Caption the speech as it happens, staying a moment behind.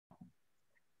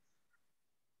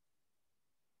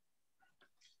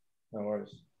No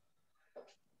worries.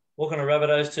 Welcome to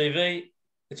Rabbitohs TV.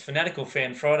 It's Fanatical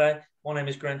Fan Friday. My name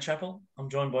is Grant Chappell. I'm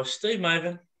joined by Steve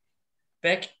Maven,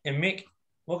 Beck and Mick.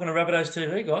 Welcome to Rabbitohs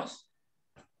TV, guys.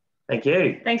 Thank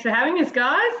you. Thanks for having us,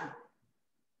 guys.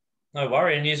 No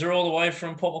worry. And you're all the way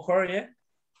from Port Macquarie, yeah?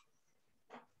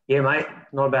 Yeah, mate.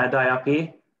 Not a bad day up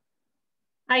here.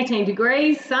 18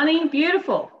 degrees, sunny,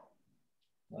 beautiful.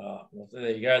 Oh, well,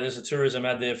 there you go. There's a tourism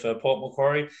ad there for Port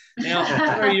Macquarie. Now,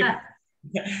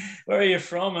 where are you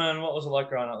from and what was it like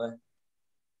growing up there?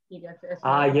 You go first.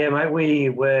 Yeah, mate. We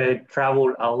were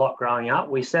travelled a lot growing up.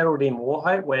 We settled in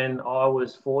Wauchope when I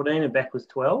was 14 and Beck was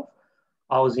 12.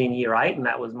 I was in year 8 and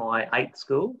that was my 8th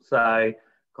school. So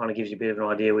kind of gives you a bit of an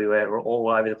idea. We were all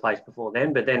over the place before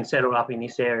then, but then settled up in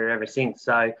this area ever since.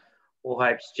 So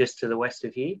Wauchope's just to the west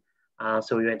of here.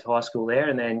 So we went to high school there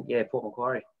and then, yeah, Port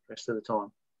Macquarie the rest of the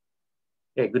time.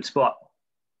 Yeah, good spot.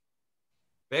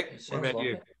 Beck, what about like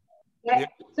you? Yeah,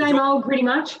 same old, pretty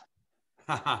much.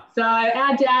 So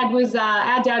our dad was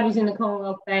in the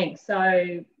Commonwealth Bank.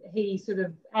 So he sort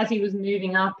of, as he was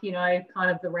moving up, you know, kind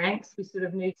of the ranks, we sort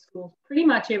of moved schools pretty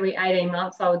much every 18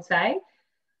 months, I would say.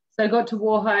 So got to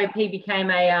Wauchope, he became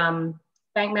a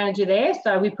bank manager there.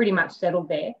 So we pretty much settled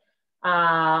there.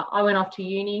 I went off to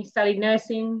uni, studied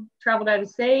nursing, travelled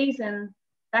overseas and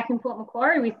back in Port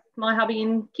Macquarie with my hubby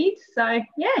and kids. So,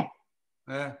 yeah.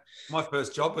 Yeah, my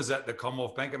first job was at the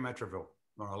Commonwealth Bank at Matraville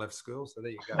when I left school. So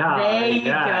there you go. There you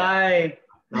go.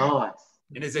 Nice.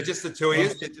 And is it just the two of you?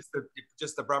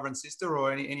 Just the brother and sister,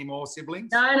 or any more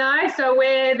siblings? No. So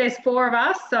there's 4 of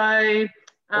us. So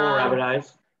All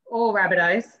Rabbitohs. all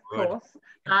Rabbitohs, of course.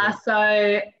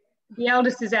 So the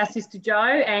eldest is our sister Jo,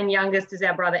 and youngest is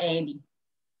our brother Andy.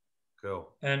 Cool.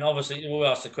 And obviously, we'll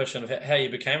ask the question of how you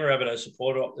became a Rabbitohs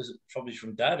supporter. Is it probably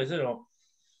from Dad, is it? Or?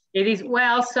 It is.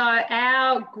 Well, so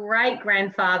our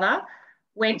great-grandfather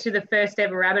went to the first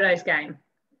ever Rabbitohs game.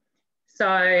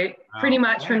 So pretty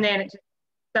much from then.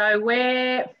 So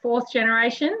we're 4th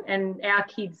generation and our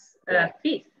kids are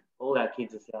 5th. All our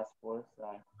kids are South supporters. So.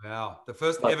 Wow, the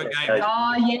first ever game.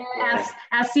 Oh, yeah.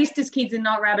 Our sister's kids are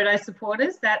not Rabbitohs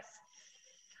supporters.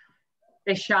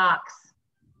 They're Sharks.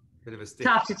 Bit of a stick.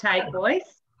 Tough to take, boys.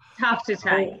 Tough to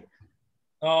take.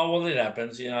 Oh, well, it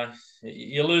happens, you know.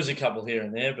 You lose a couple here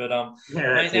and there, but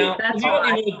Yeah, mate, now, That's you got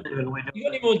right. you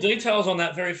got any more details on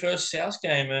that very first South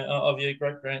game of your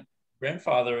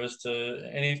great-grandfather as to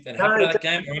anything happened at that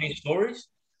game or any stories?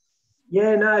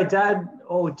 Yeah, no, Dad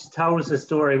just told us a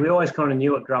story. We always kind of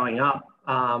knew it growing up.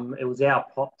 It was our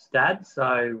pop's dad,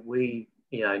 so we,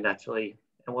 you know, naturally,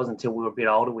 it wasn't until we were a bit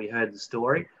older we heard the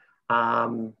story.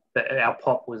 But our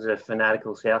pop was a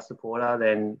fanatical South supporter,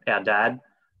 then our dad,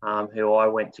 who I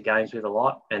went to games with a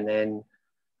lot, and then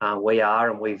we are,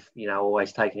 and we've, you know,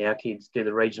 always taken our kids to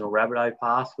the regional Rabbitoh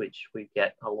pass, which we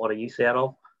get a lot of use out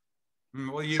of.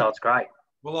 So it's great.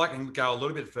 Well, I can go a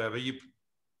little bit further.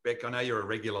 Beck, I know you're a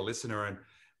regular listener, and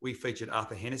we featured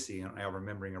Arthur Hennessy on our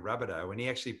Remembering a Rabbitoh, and he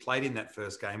actually played in that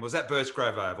first game. Was that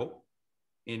Birchgrove Oval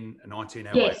in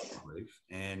 1908, Yes. I believe?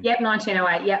 And, Yep,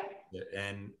 1908, yep.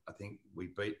 and I think we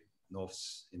beat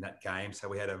Norths in that game, so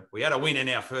we had a win in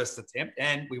our first attempt,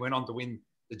 and we went on to win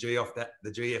the GF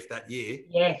that year.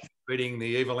 Yes. Beating the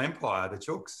Evil Empire, the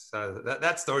Chooks. So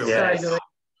that story. Yeah. So good.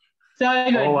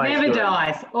 So good. Always Never good.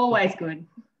 dies. Always good.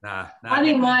 Nah. I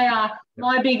think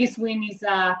my biggest win is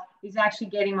actually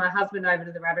getting my husband over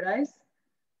to the Rabbitohs,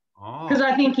 because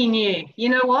I think he knew. You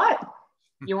know what?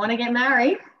 You want to get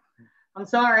married? I'm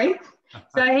sorry.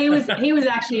 So he was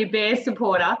actually a Bears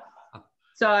supporter.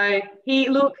 So he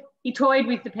toyed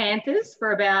with the Panthers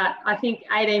for about, I think,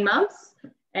 18 months.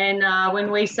 And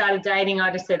when we started dating,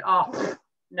 I just said, oh,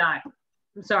 no,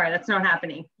 I'm sorry, that's not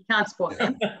happening. You can't support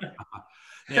them.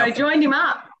 So I joined him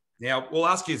up. Now, we'll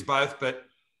ask you both, but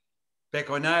Beck,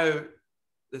 I know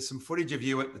there's some footage of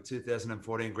you at the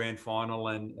 2014 Grand Final,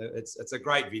 and it's a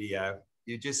great video.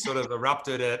 You just sort of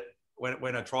erupted it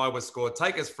when a try was scored.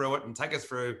 Take us through it and take us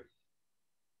through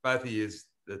both of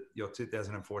your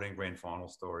 2014 Grand Final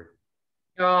story.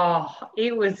 Oh,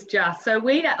 it was just so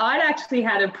I'd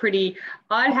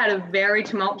had a very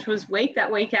tumultuous week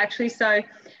that week, actually. So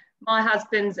my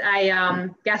husband's a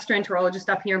gastroenterologist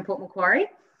up here in Port Macquarie,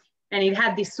 and he'd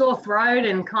had this sore throat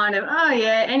and kind of,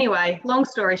 anyway, long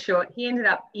story short, he ended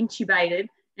up intubated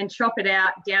and chop it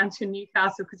out down to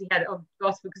Newcastle because he had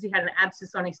an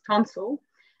abscess on his tonsil.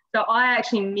 So I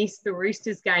actually missed the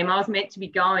Roosters game. I was meant to be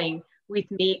going with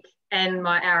Mick and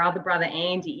our other brother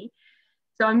Andy.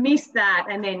 So I missed that,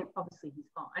 and then obviously he's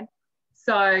fine.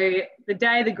 So the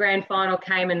day of the grand final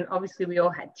came, and obviously we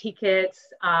all had tickets.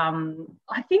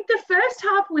 I think the first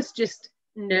half was just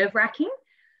nerve-wracking.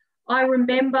 I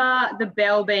remember the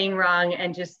bell being rung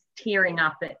and just tearing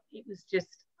up. It was just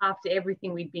after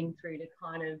everything we'd been through to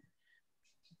kind of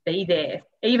be there.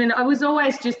 Even I was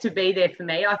always just to be there for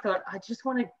me. I thought, I just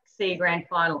want to see a grand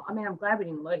final. I mean, I'm glad we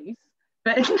didn't lose,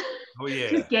 but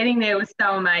just getting there was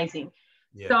so amazing.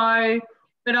 Yeah. So,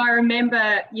 but I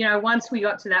remember, you know, once we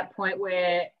got to that point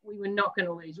where we were not going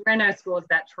to lose, Renault scores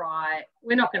that try,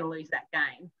 we're not going to lose that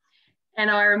game. And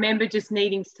I remember just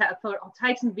needing to, I thought, I'll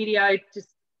take some video just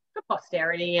for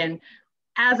posterity. And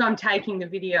as I'm taking the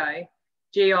video,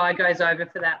 GI goes over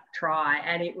for that try,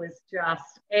 and it was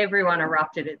just, everyone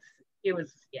erupted. It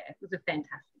was a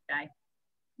fantastic day.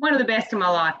 One of the best of my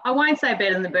life. I won't say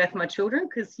better than the birth of my children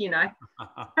because, you know.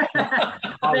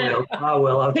 I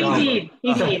will. He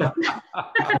did.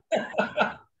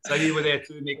 So you were there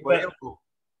too, Nick?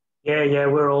 Yeah,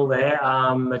 we're all there.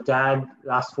 My dad,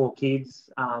 us 4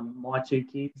 kids, my 2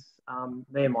 kids.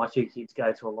 Me and my 2 kids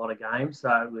go to a lot of games,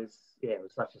 so it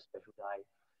was such a special day.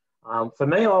 For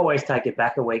me, I always take it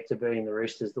back a week to beating the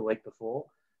Roosters the week before.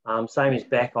 Same as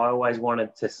Beck, I always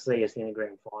wanted to see us in a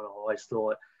grand final. I always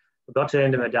thought, we got to the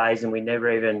end of my days and we'd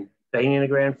never even been in a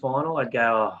grand final. I'd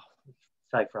go, oh,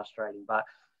 so frustrating. But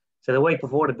so the week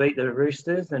before to beat the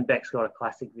Roosters, and Beck's got a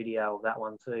classic video of that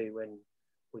one too, when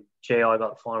GI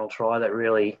got the final try that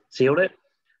really sealed it.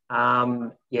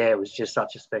 It was just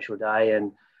such a special day,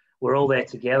 and we're all there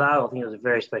together. I think it was a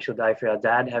very special day for our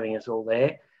dad having us all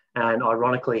there. And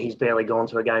ironically, he's barely gone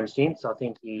to a game since. I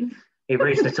think he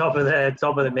reached the top of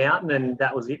the mountain, and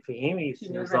that was it for him. He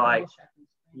was like,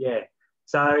 yeah.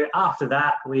 So after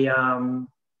that, we I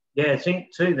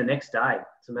think too the next day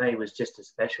to me was just as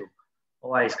special.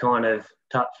 Always kind of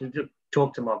talk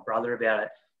to my brother about it.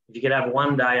 If you could have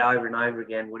one day over and over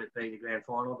again, would it be the grand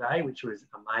final day, which was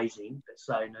amazing but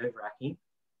so nerve-wracking,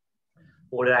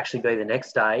 or would it actually be the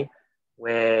next day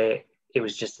where it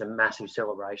was just a massive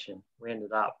celebration? We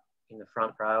ended up in the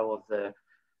front row of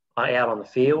out on the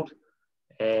field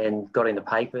and got in the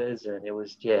papers, and it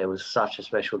was such a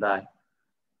special day.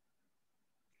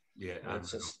 Yeah,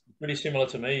 it's just pretty similar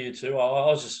to me, you two. I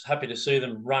was just happy to see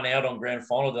them run out on grand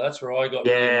final day. That's where I got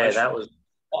really emotional.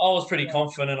 I was pretty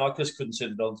confident. I just couldn't see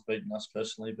the Dogs beating us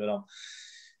personally, but I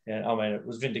mean, it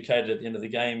was vindicated at the end of the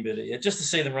game. But just to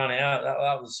see them run out,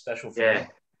 that was special for me.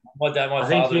 My dad, my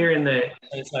father.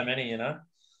 There's so many, you know.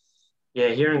 Yeah,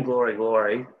 hearing "Glory,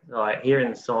 Glory," like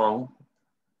hearing the song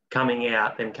coming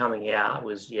out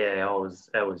was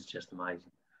that was just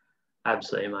amazing,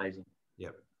 absolutely amazing.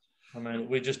 Yep. I mean,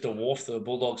 we just dwarfed the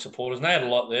Bulldog supporters. And they had a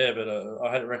lot there, but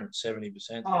I had it reckoned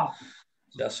 70%. Oh,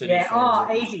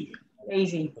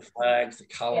 easy. The flags, the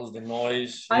colours, the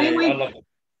noise. I think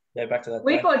back to that.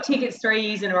 We bought tickets 3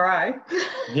 years in a row.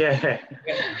 Yeah.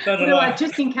 So we were like,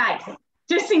 just in case.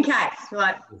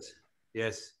 Like,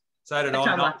 yes. So did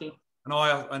I. Unlucky. And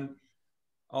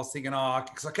I was thinking,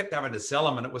 because I kept having to sell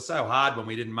them, and it was so hard when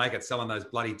we didn't make it selling those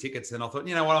bloody tickets. And I thought,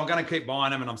 you know what, I'm going to keep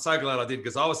buying them, and I'm so glad I did,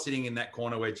 because I was sitting in that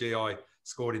corner where GI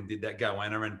scored and did that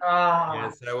go-winner, and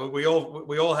so we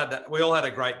all had that. We all had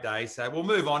a great day. So we'll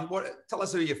move on. Tell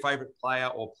us who your favourite player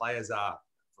or players are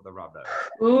for the Rabbitohs.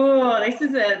 Oh, this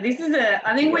is a.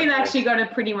 I think we've actually got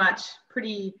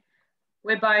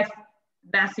we're both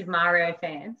massive Mario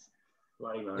fans.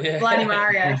 Bloody Mario. Yeah. Bloody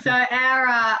Mario. So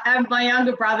my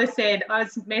younger brother said, I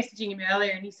was messaging him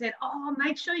earlier, and he said, oh,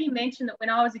 make sure you mention that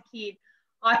when I was a kid,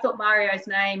 I thought Mario's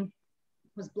name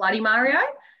was Bloody Mario.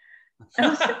 And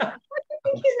I said, why do you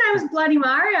think his name was Bloody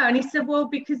Mario? And he said, well,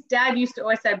 because Dad used to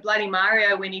always say Bloody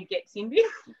Mario when he'd get Cindy.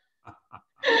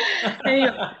 Anyway,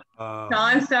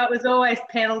 so it was always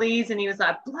penalties, and he was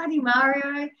like, Bloody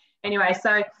Mario. Anyway,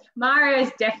 so Mario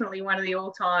is definitely one of the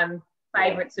all-time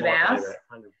favourites of ours.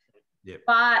 100%. Yep.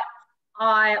 But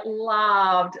I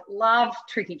loved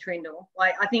Tricky Trindle.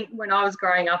 Like, I think when I was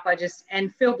growing up,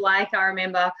 and Phil Blake, I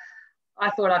remember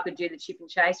I thought I could do the chip and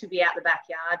chase. We'd be out the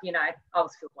backyard, you know, I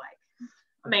was Phil Blake.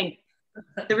 I mean,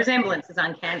 the resemblance is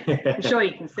uncanny. I'm sure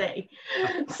you can see.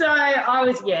 So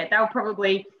they were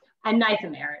probably, and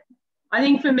Nathan Merritt. I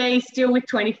think for me, still with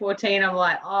 2014, I'm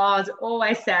like, I was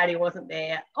always sad he wasn't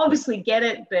there. Obviously get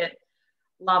it, but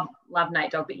love Nate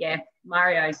Dogg. But yeah,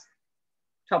 Mario's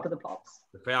top of the pops.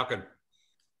 The Falcon.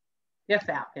 The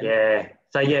Falcon. Yeah.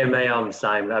 So yeah, I'm the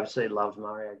same. I absolutely loved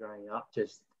Mario growing up.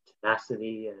 Just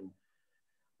tenacity, and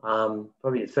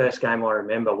probably the first game I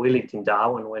remember, we lived in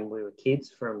Darwin when we were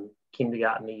kids from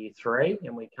kindergarten to year 3,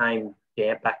 and we came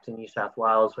back to New South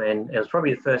Wales when it was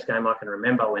probably the first game I can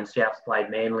remember when Souths played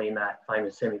Manly in that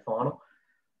famous semi-final.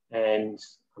 And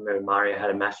I remember Mario had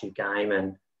a massive game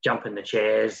and jumping the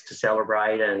chairs to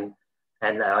celebrate, and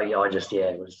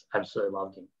it was absolutely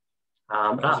loved him.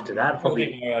 After that,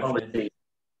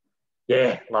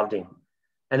 loved him.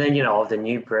 And then, of the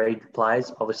new breed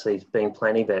players, obviously it's been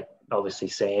plenty, but obviously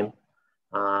Sam,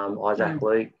 Isaac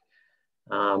Luke.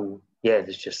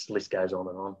 There's just, the list goes on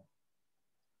and on.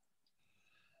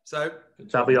 So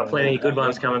we got plenty of good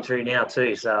ones coming through now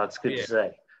too, so it's good to see.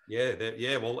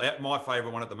 Yeah. Well, my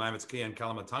favourite one at the moment is Kian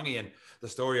Kalamatangi, and the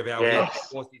story of how he's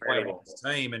played with his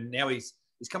team, and now he's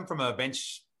come from a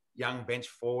young bench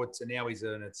forward to now he's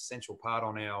an essential part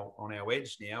on our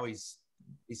edge. Now he's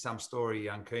some story,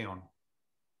 young Keon.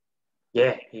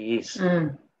 Yeah, he is.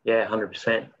 Yeah,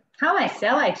 100%. Hello,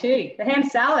 Sally too. The ham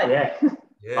salad. Yeah.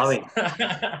 Yes. Love it.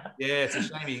 Yeah, it's a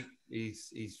shame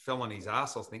he's fell on his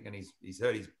ass. I was thinking he's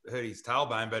hurt his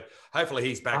tailbone, but hopefully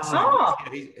he's back soon.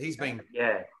 He's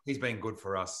been good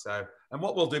for us. So, and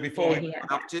what we'll do before we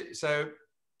wrap up, so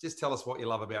just tell us what you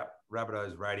love about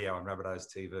Rabbitohs Radio and Rabbitohs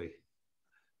TV.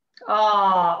 Oh,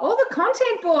 all the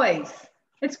content, boys.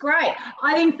 It's great.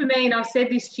 I think for me, and I've said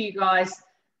this to you guys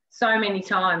so many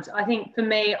times, I think for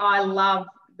me, I love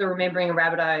the Remembering a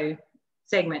Rabbitoh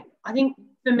segment. I think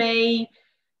for me,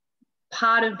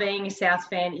 part of being a South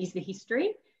fan is the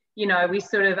history. We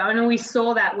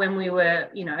saw that when we were,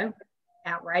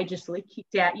 outrageously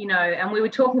kicked out, and we were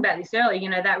talking about this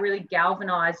earlier, that really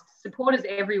galvanised supporters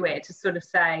everywhere to sort of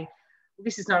say, well,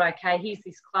 this is not okay. Here's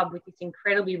this club with this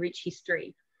incredibly rich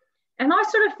history. And I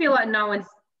sort of feel like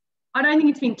I don't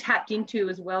think it's been tapped into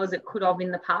as well as it could have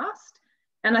in the past.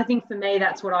 And I think for me,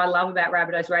 that's what I love about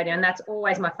Rabbitohs Radio. And that's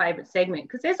always my favourite segment,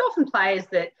 because there's often players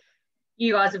that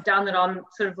you guys have done that I'm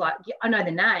sort of like, I know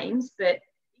the names, but,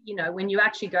 when you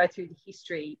actually go through the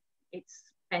history, it's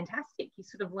fantastic. You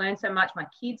sort of learn so much. My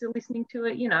kids are listening to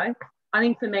it, I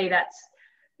think for me, that's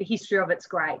the history of it's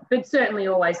great. But certainly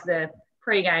always the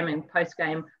pre-game and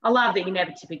post-game. I love that you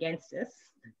never tip against us,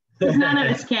 because none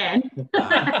of us can.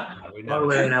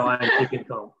 We're in our own ticket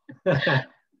comp. Yeah.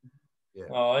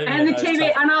 And the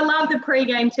TV, and I love the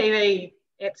pre-game TV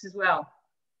eps as well.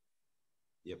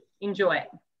 Yep. Enjoy it.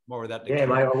 More of that. Yeah,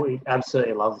 mate, we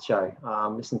absolutely love the show.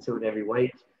 Listen to it every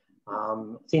week. I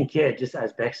think, just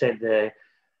as Beck said,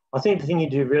 I think the thing you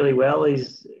do really well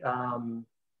is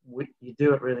you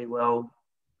do it really well,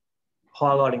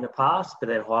 highlighting the past, but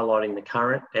then highlighting the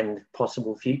current and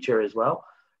possible future as well.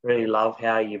 Really love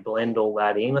how you blend all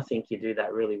that in. I think you do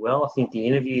that really well. I think the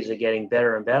interviews are getting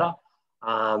better and better.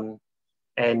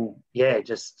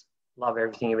 Just love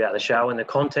everything about the show, and the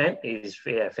content is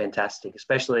fantastic.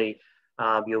 Especially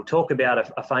you'll talk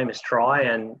about a famous try,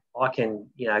 and I can,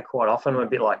 quite often I'm a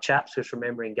bit like Chaps, just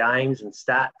remembering games and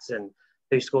stats and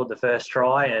who scored the first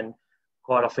try, and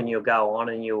quite often you'll go on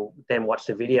and you'll then watch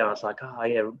the video and it's like,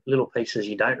 little pieces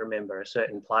you don't remember, a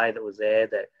certain play that was there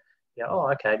that,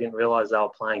 I didn't realise they were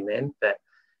playing then. But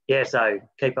so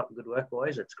keep up the good work,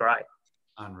 boys. It's great.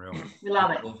 Unreal. We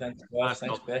love it. Well, thanks, guys.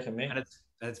 Thanks, Beck and me. And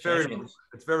it's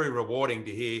very rewarding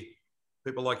to hear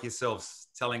people like yourselves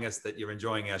telling us that you're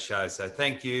enjoying our show. So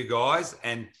thank you, guys,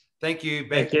 and thank you,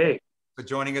 Beck, for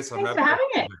joining us. Thanks for having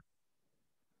it.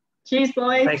 Cheers,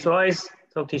 boys. Thanks, boys.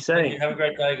 Talk to you soon. Have a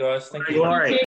great day, guys. Thank you. Glory.